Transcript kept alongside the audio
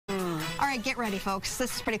All right, get ready, folks.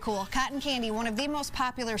 This is pretty cool. Cotton candy, one of the most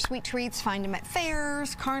popular sweet treats. Find them at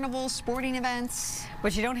fairs, carnivals, sporting events.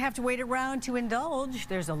 But you don't have to wait around to indulge.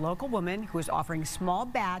 There's a local woman who is offering small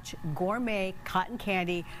batch gourmet cotton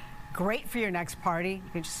candy. Great for your next party.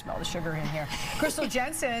 You can just smell the sugar in here. Crystal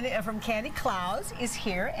Jensen from Candie Clouds is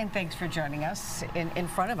here, and thanks for joining us. In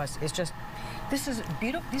front of us is just, this is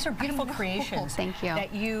beautiful. These are beautiful creations. Thank you.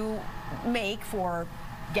 That you make for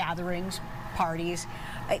gatherings, parties.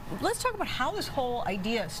 Let's talk about how this whole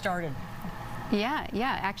idea started. Yeah.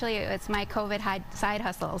 Actually, it's my COVID side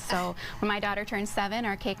hustle. So when my daughter turned 7,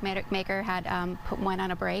 our cake maker had went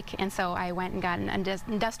on a break, and so I went and got an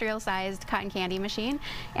industrial-sized cotton candy machine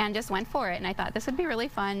and just went for it. And I thought this would be really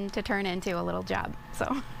fun to turn into a little job.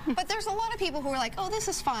 So. But there's a lot of people who are like, oh, this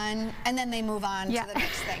is fun, and then they move on to the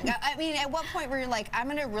next thing. I mean, at what point were you like, I'm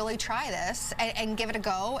going to really try this and give it a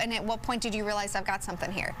go? And at what point did you realize I've got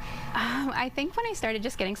something here? I think when I started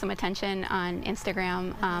just getting some attention on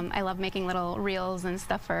Instagram, I love making little reels and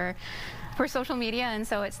stuff for social media, and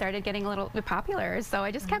so it started getting a little bit popular. So I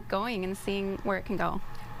just kept going and seeing where it can go.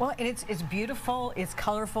 Well, and it's beautiful, it's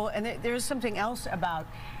colorful, and there's something else about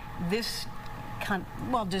this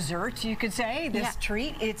dessert, you could say, this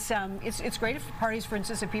treat. It's great for parties, for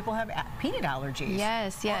instance, if people have peanut allergies.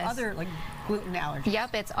 Yes. Or other like gluten allergies.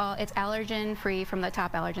 Yep, it's allergen free from the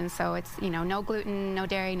top allergens, so it's no gluten, no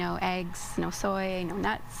dairy, no eggs, no soy, no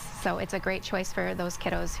nuts. So it's a great choice for those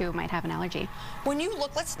kiddos who might have an allergy. When you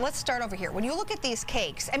look, let's start over here. When you look at these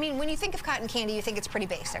cakes, I mean, when you think of cotton candy, you think it's pretty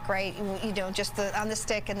basic, right? You know, just on the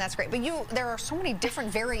stick, and that's great. But there are so many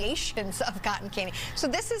different variations of cotton candy. So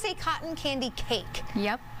this is a cotton candy cake.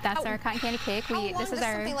 Yep, that's our cotton candy cake. How long does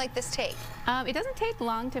something like this take? It doesn't take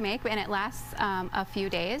long to make, and it lasts a few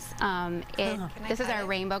days. This is our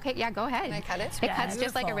rainbow cake. Yeah, go ahead. Can I cut it? It cuts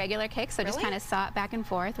just like a regular cake, so just kind of saw it back and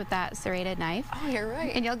forth with that serrated knife. Oh, you're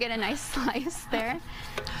right. And you'll get a nice slice there.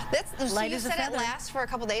 So you said it lasts for a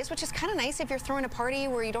couple days, which is kind of nice if you're throwing a party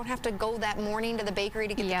where you don't have to go that morning to the bakery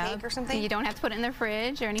to get the cake or something. You don't have to put it in the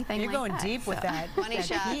fridge or anything like that. You're going deep with that. Money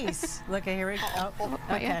shot. Piece. Look at here. You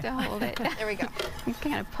have to hold it. There we go. You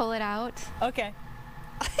kind of pull it out. Okay.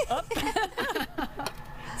 Oh,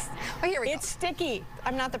 here we go. It's sticky.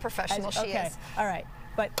 I'm not the professional. She is. All right.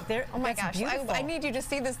 But there. Oh my gosh. I need you to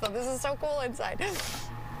see this though. This is so cool inside.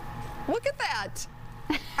 Look at that.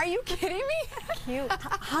 Are you kidding me? Cute.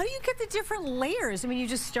 How do you get the different layers? I mean, you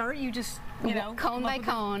just start, cone by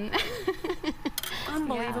cone.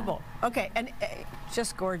 Unbelievable. Yeah. Okay, and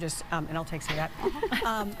just gorgeous, and I'll take some of that.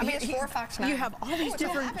 I mean, it's $4.09. You have all these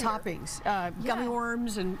different toppings, gummy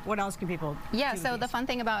worms, and what else can people do so the fun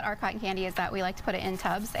thing about our cotton candy is that we like to put it in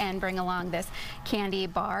tubs and bring along this candy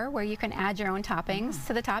bar where you can add your own toppings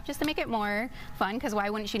to the top just to make it more fun, because why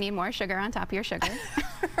wouldn't you need more sugar on top of your sugar?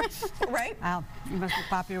 Right? Wow, you must be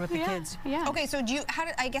popular with the kids. Yeah. Okay, so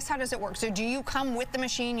I guess how does it work? So do you come with the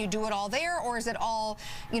machine, you do it all there, or is it all,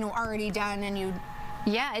 already done and you...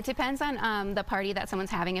 Yeah, it depends on the party that someone's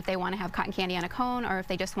having, if they want to have cotton candy on a cone or if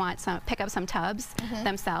they just want pick up some tubs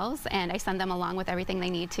themselves, and I send them along with everything they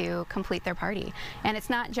need to complete their party. And it's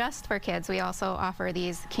not just for kids. We also offer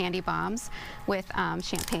these candy bombs with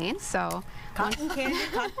champagne. So cotton candy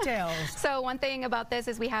cocktails. So one thing about this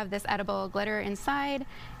is we have this edible glitter inside,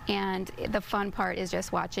 and the fun part is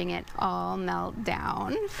just watching it all melt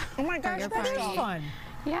down. Oh my gosh, that is fun.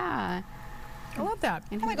 Yeah. I love that.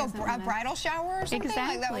 Like a bridal shower or something?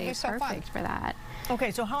 Exactly. Like that would be so perfect for that. Okay,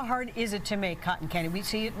 so how hard is it to make cotton candy? We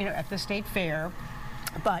see it, at the state fair,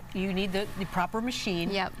 but you need the proper machine.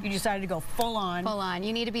 Yep. You decided to go full on. Full on.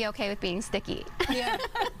 You need to be okay with being sticky. Yeah.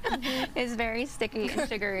 It's very sticky and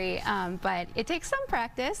sugary, but it takes some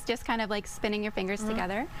practice, just kind of like spinning your fingers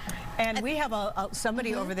together. And we have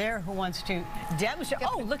somebody over there who wants to demonstrate.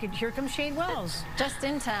 Oh, look, here comes Shane Wells. Just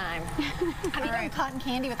in time. Have you done cotton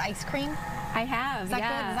candy with ice cream? I have, Is that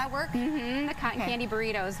good? Does that work? The cotton candy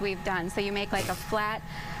burritos we've done. So you make like a flat,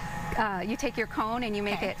 you take your cone and you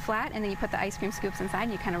make it flat, and then you put the ice cream scoops inside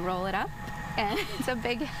and you kind of roll it up. And it's a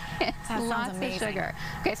big hit. Lots of sugar.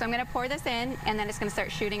 Okay, so I'm going to pour this in, and then it's going to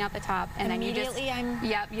start shooting out the top, and then you just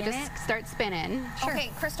start spinning. Sure.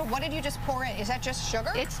 Okay, Crystal, what did you just pour in? Is that just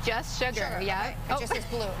sugar? It's just sugar. Yeah. Okay. It just is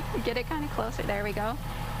blue. Get it kind of closer. There we go.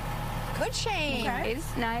 Good, Shane.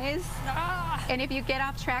 Nice. And if you get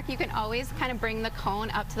off track, you can always kind of bring the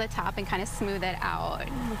cone up to the top and kind of smooth it out.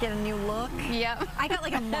 Get a new look. Yep. I got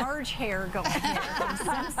like a Marge hair going here from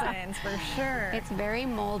Simpsons for sure. It's very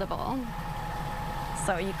moldable.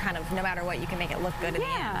 So you kind of, no matter what, you can make it look good in the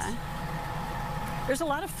end. There's a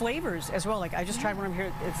lot of flavors as well. Like I just tried one over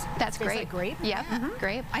here. That's great. like grape. Yep.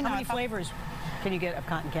 Grape. How many flavors? can you get of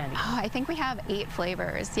cotton candy? Oh, I think we have 8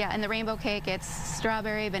 flavors. Yeah, and the rainbow cake, it's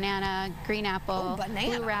strawberry, banana, green apple,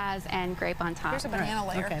 blue raz, and grape on top. Here's a banana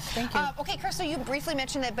layer. Okay, thank you. Okay, Crystal, you briefly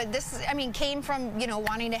mentioned that, but this, I mean, came from, you know,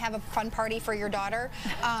 wanting to have a fun party for your daughter.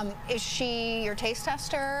 Is she your taste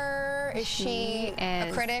tester? Is she a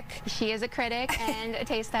critic? She is a critic and a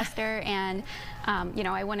taste tester, and you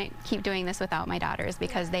know, I wouldn't keep doing this without my daughters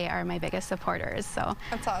because they are my biggest supporters. So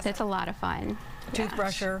that's awesome. It's a lot of fun.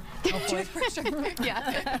 Toothbrusher. Toothbrusher.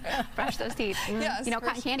 Yeah. Brush those teeth. Yes, you know,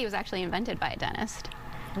 cotton candy was actually invented by a dentist.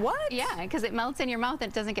 What? Yeah, because it melts in your mouth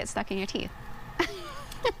and it doesn't get stuck in your teeth.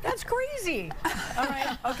 That's crazy. All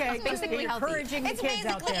right. Okay. It's basically encouraging the kids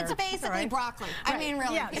out there. It's basically broccoli. I mean,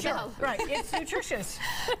 really. Yeah, sure. Right. It's nutritious.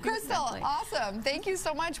 Crystal, awesome. Thank you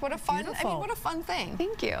so much. What a fun. I mean, what a fun thing.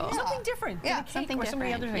 Thank you. Something different. Yeah, something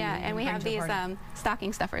different. Yeah, and we have these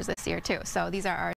stocking stuffers this year too. So these are our